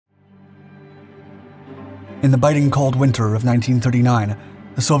In the biting cold winter of 1939,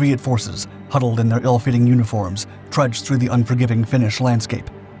 the Soviet forces, huddled in their ill-fitting uniforms, trudged through the unforgiving Finnish landscape.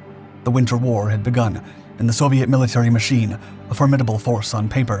 The Winter War had begun, and the Soviet military machine, a formidable force on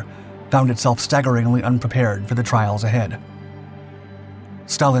paper, found itself staggeringly unprepared for the trials ahead.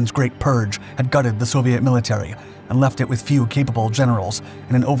 Stalin's Great Purge had gutted the Soviet military and left it with few capable generals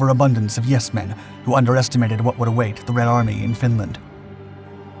and an overabundance of yes-men who underestimated what would await the Red Army in Finland.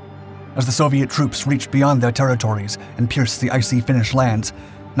 As the Soviet troops reached beyond their territories and pierced the icy Finnish lands,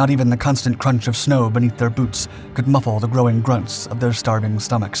 not even the constant crunch of snow beneath their boots could muffle the growing grunts of their starving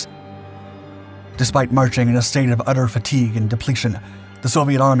stomachs. Despite marching in a state of utter fatigue and depletion, the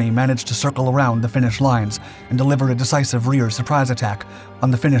Soviet army managed to circle around the Finnish lines and deliver a decisive rear surprise attack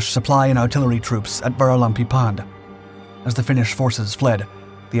on the Finnish supply and artillery troops at Varolampi Pond. As the Finnish forces fled,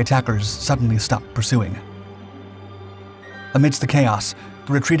 the attackers suddenly stopped pursuing. Amidst the chaos,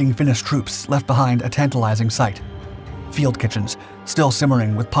 the retreating Finnish troops left behind a tantalizing sight: field kitchens still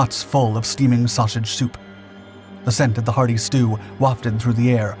simmering with pots full of steaming sausage soup. The scent of the hearty stew wafted through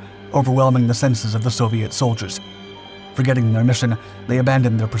the air, overwhelming the senses of the Soviet soldiers. Forgetting their mission, they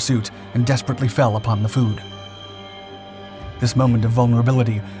abandoned their pursuit and desperately fell upon the food. This moment of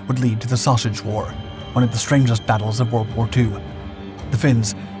vulnerability would lead to the Sausage War, one of the strangest battles of World War II. The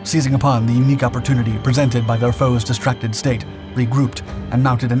Finns, seizing upon the unique opportunity presented by their foe's distracted state, regrouped and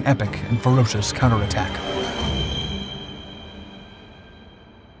mounted an epic and ferocious counterattack.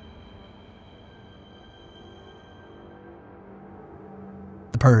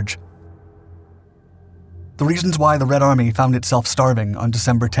 The Purge. The reasons why the Red Army found itself starving on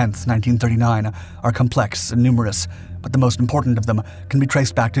December 10, 1939, are complex and numerous, but the most important of them can be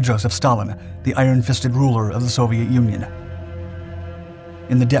traced back to Joseph Stalin, the iron-fisted ruler of the Soviet Union.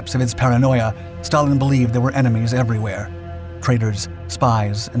 In the depths of its paranoia, Stalin believed there were enemies everywhere: traitors,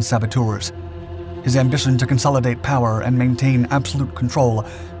 spies, and saboteurs. His ambition to consolidate power and maintain absolute control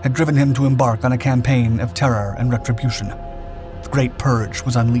had driven him to embark on a campaign of terror and retribution. The Great Purge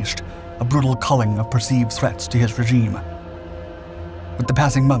was unleashed, a brutal culling of perceived threats to his regime. With the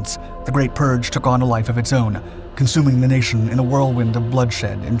passing months, the Great Purge took on a life of its own, consuming the nation in a whirlwind of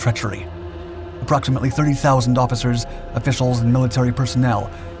bloodshed and treachery. Approximately 30,000 officers, officials, and military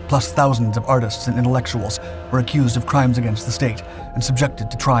personnel, plus thousands of artists and intellectuals, were accused of crimes against the state and subjected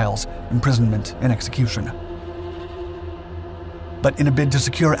to trials, imprisonment, and execution. But in a bid to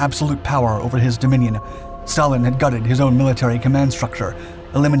secure absolute power over his dominion, Stalin had gutted his own military command structure,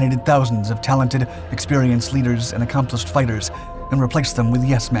 eliminated thousands of talented, experienced leaders and accomplished fighters, and replaced them with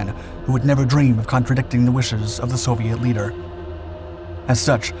yes-men who would never dream of contradicting the wishes of the Soviet leader. As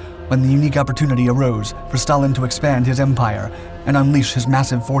such, when the unique opportunity arose for Stalin to expand his empire and unleash his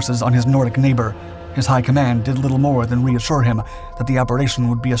massive forces on his Nordic neighbor, his high command did little more than reassure him that the operation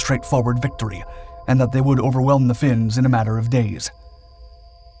would be a straightforward victory, and that they would overwhelm the Finns in a matter of days.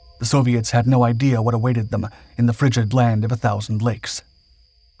 The Soviets had no idea what awaited them in the frigid land of 1,000 lakes.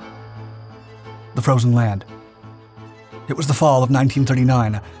 The frozen land. It was the fall of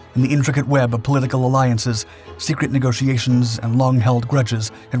 1939, and the intricate web of political alliances, secret negotiations, and long-held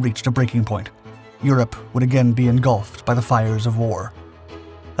grudges had reached a breaking point. Europe would again be engulfed by the fires of war.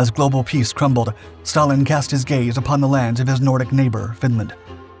 As global peace crumbled, Stalin cast his gaze upon the lands of his Nordic neighbor, Finland.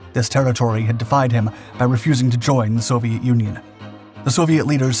 This territory had defied him by refusing to join the Soviet Union. The Soviet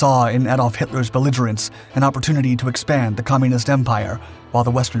leaders saw in Adolf Hitler's belligerence an opportunity to expand the communist empire, while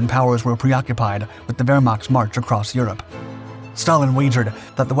the Western powers were preoccupied with the Wehrmacht's march across Europe. Stalin wagered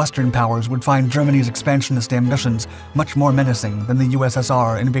that the Western powers would find Germany's expansionist ambitions much more menacing than the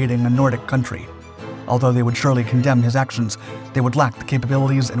USSR invading a Nordic country. Although they would surely condemn his actions, they would lack the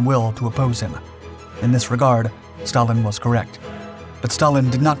capabilities and will to oppose him. In this regard, Stalin was correct. But Stalin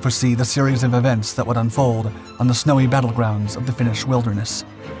did not foresee the series of events that would unfold on the snowy battlegrounds of the Finnish wilderness.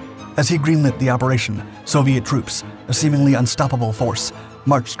 As he greenlit the operation, Soviet troops, a seemingly unstoppable force,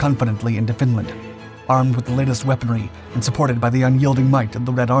 marched confidently into Finland. Armed with the latest weaponry and supported by the unyielding might of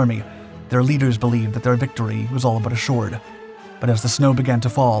the Red Army, their leaders believed that their victory was all but assured. But as the snow began to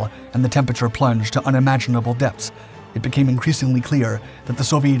fall and the temperature plunged to unimaginable depths, it became increasingly clear that the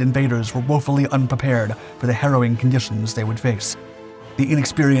Soviet invaders were woefully unprepared for the harrowing conditions they would face. The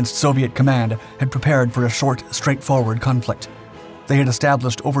inexperienced Soviet command had prepared for a short, straightforward conflict. They had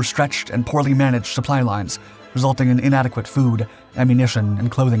established overstretched and poorly managed supply lines, resulting in inadequate food, ammunition,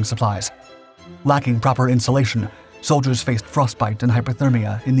 and clothing supplies. Lacking proper insulation, soldiers faced frostbite and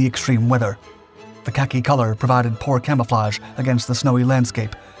hypothermia in the extreme weather. The khaki color provided poor camouflage against the snowy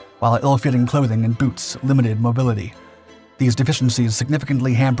landscape, while ill-fitting clothing and boots limited mobility. These deficiencies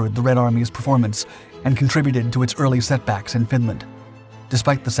significantly hampered the Red Army's performance and contributed to its early setbacks in Finland.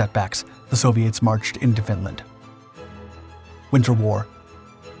 Despite the setbacks, the Soviets marched into Finland. Winter War.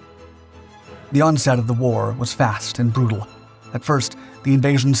 The onset of the war was fast and brutal. At first, the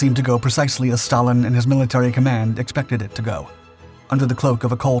invasion seemed to go precisely as Stalin and his military command expected it to go. Under the cloak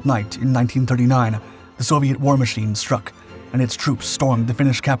of a cold night in 1939, the Soviet war machine struck, and its troops stormed the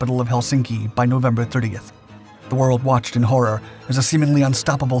Finnish capital of Helsinki by November 30th. The world watched in horror as a seemingly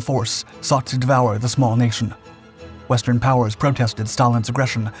unstoppable force sought to devour the small nation. Western powers protested Stalin's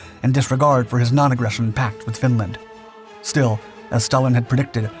aggression and disregard for his non-aggression pact with Finland. Still, as Stalin had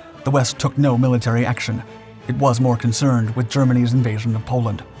predicted, the West took no military action. It was more concerned with Germany's invasion of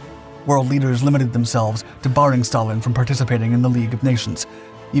Poland. World leaders limited themselves to barring Stalin from participating in the League of Nations,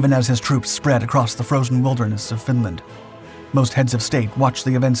 even as his troops spread across the frozen wilderness of Finland. Most heads of state watched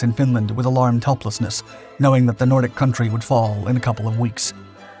the events in Finland with alarmed helplessness, knowing that the Nordic country would fall in a couple of weeks.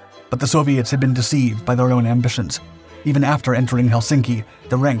 But the Soviets had been deceived by their own ambitions. Even after entering Helsinki,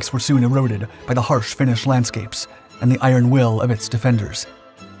 the ranks were soon eroded by the harsh Finnish landscapes and the iron will of its defenders.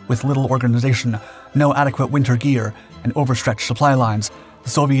 With little organization, no adequate winter gear, and overstretched supply lines, the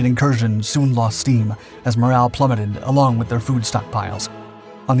Soviet incursion soon lost steam as morale plummeted along with their food stockpiles.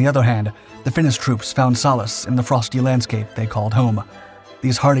 On the other hand, the Finnish troops found solace in the frosty landscape they called home.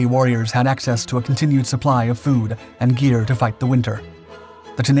 These hardy warriors had access to a continued supply of food and gear to fight the winter.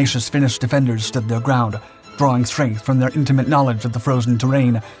 The tenacious Finnish defenders stood their ground, drawing strength from their intimate knowledge of the frozen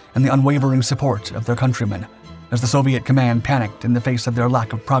terrain and the unwavering support of their countrymen. As the Soviet command panicked in the face of their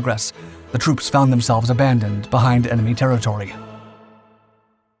lack of progress, the troops found themselves abandoned behind enemy territory.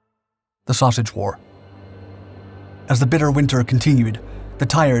 The Sausage War. As the bitter winter continued, the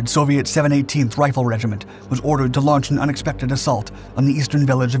tired Soviet 718th Rifle Regiment was ordered to launch an unexpected assault on the eastern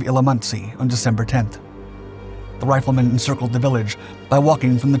village of Ilomantsi on December 10th. The riflemen encircled the village by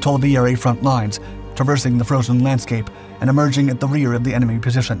walking from the Tolvieri front lines, traversing the frozen landscape and emerging at the rear of the enemy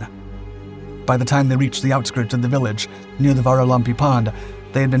position. By the time they reached the outskirts of the village, near the Varolampi Pond,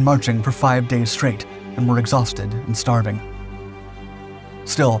 they had been marching for 5 days straight and were exhausted and starving.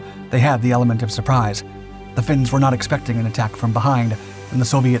 Still, they had the element of surprise. The Finns were not expecting an attack from behind, and the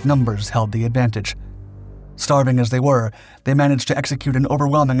Soviet numbers held the advantage. Starving as they were, they managed to execute an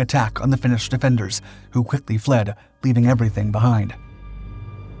overwhelming attack on the Finnish defenders, who quickly fled, leaving everything behind.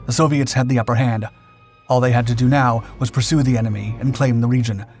 The Soviets had the upper hand. All they had to do now was pursue the enemy and claim the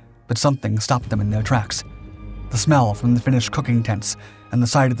region, but something stopped them in their tracks. The smell from the Finnish cooking tents and the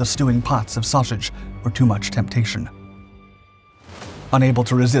sight of the stewing pots of sausage were too much temptation. Unable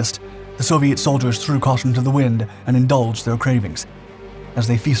to resist, the Soviet soldiers threw caution to the wind and indulged their cravings. As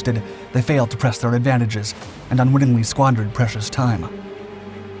they feasted, they failed to press their advantages and unwittingly squandered precious time.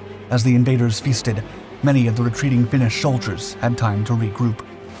 As the invaders feasted, many of the retreating Finnish soldiers had time to regroup.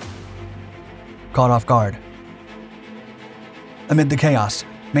 Caught off guard. Amid the chaos,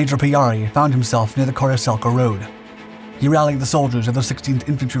 Major Pyari found himself near the Koriselka Road. He rallied the soldiers of the 16th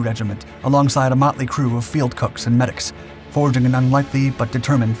Infantry Regiment alongside a motley crew of field cooks and medics, forging an unlikely but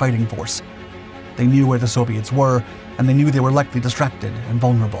determined fighting force. They knew where the Soviets were, and they knew they were likely distracted and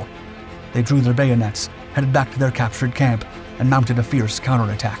vulnerable. They drew their bayonets, headed back to their captured camp, and mounted a fierce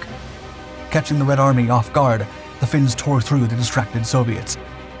counterattack. Catching the Red Army off guard, the Finns tore through the distracted Soviets.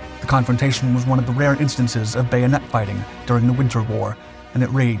 The confrontation was one of the rare instances of bayonet fighting during the Winter War, and it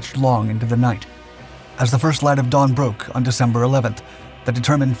raged long into the night. As the first light of dawn broke on December 11th, the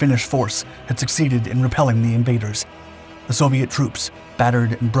determined Finnish force had succeeded in repelling the invaders. The Soviet troops,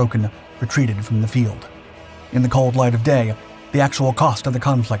 battered and broken, retreated from the field. In the cold light of day, the actual cost of the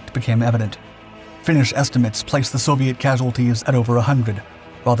conflict became evident. Finnish estimates placed the Soviet casualties at over 100,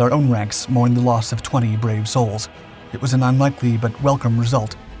 while their own ranks mourned the loss of 20 brave souls. It was an unlikely but welcome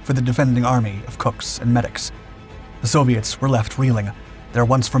result for the defending army of cooks and medics. The Soviets were left reeling, their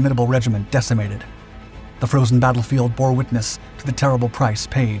once formidable regiment decimated. The frozen battlefield bore witness to the terrible price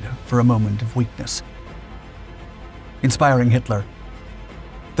paid for a moment of weakness. Inspiring Hitler.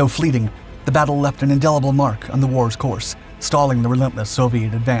 Though fleeting, the battle left an indelible mark on the war's course, stalling the relentless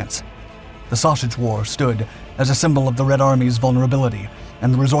Soviet advance. The Sausage War stood as a symbol of the Red Army's vulnerability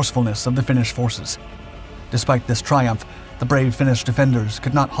and the resourcefulness of the Finnish forces. Despite this triumph, the brave Finnish defenders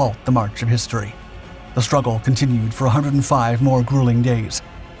could not halt the march of history. The struggle continued for 105 more grueling days.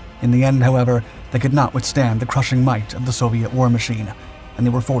 In the end, however, they could not withstand the crushing might of the Soviet war machine, and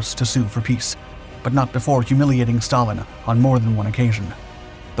they were forced to sue for peace, but not before humiliating Stalin on more than one occasion.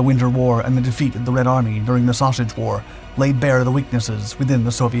 The Winter War and the defeat of the Red Army during the Sausage War laid bare the weaknesses within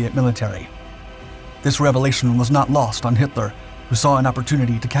the Soviet military. This revelation was not lost on Hitler, who saw an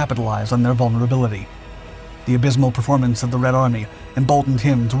opportunity to capitalize on their vulnerability. The abysmal performance of the Red Army emboldened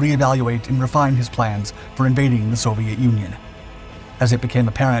him to reevaluate and refine his plans for invading the Soviet Union. as it became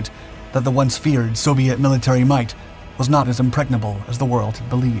apparent that the once feared Soviet military might was not as impregnable as the world had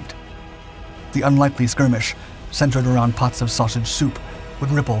believed. The unlikely skirmish, centered around pots of sausage soup,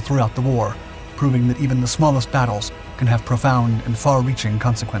 would ripple throughout the war, proving that even the smallest battles can have profound and far-reaching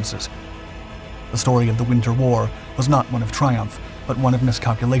consequences. The story of the Winter War was not one of triumph, but one of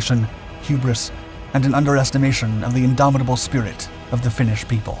miscalculation, hubris, and an underestimation of the indomitable spirit of the Finnish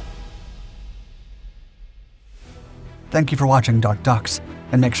people. Thank you for watching Dark Ducks,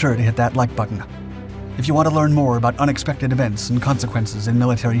 and make sure to hit that like button. If you want to learn more about unexpected events and consequences in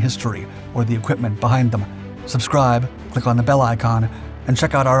military history or the equipment behind them, subscribe, click on the bell icon, and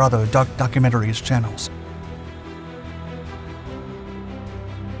check out our other Dark Documentaries channels.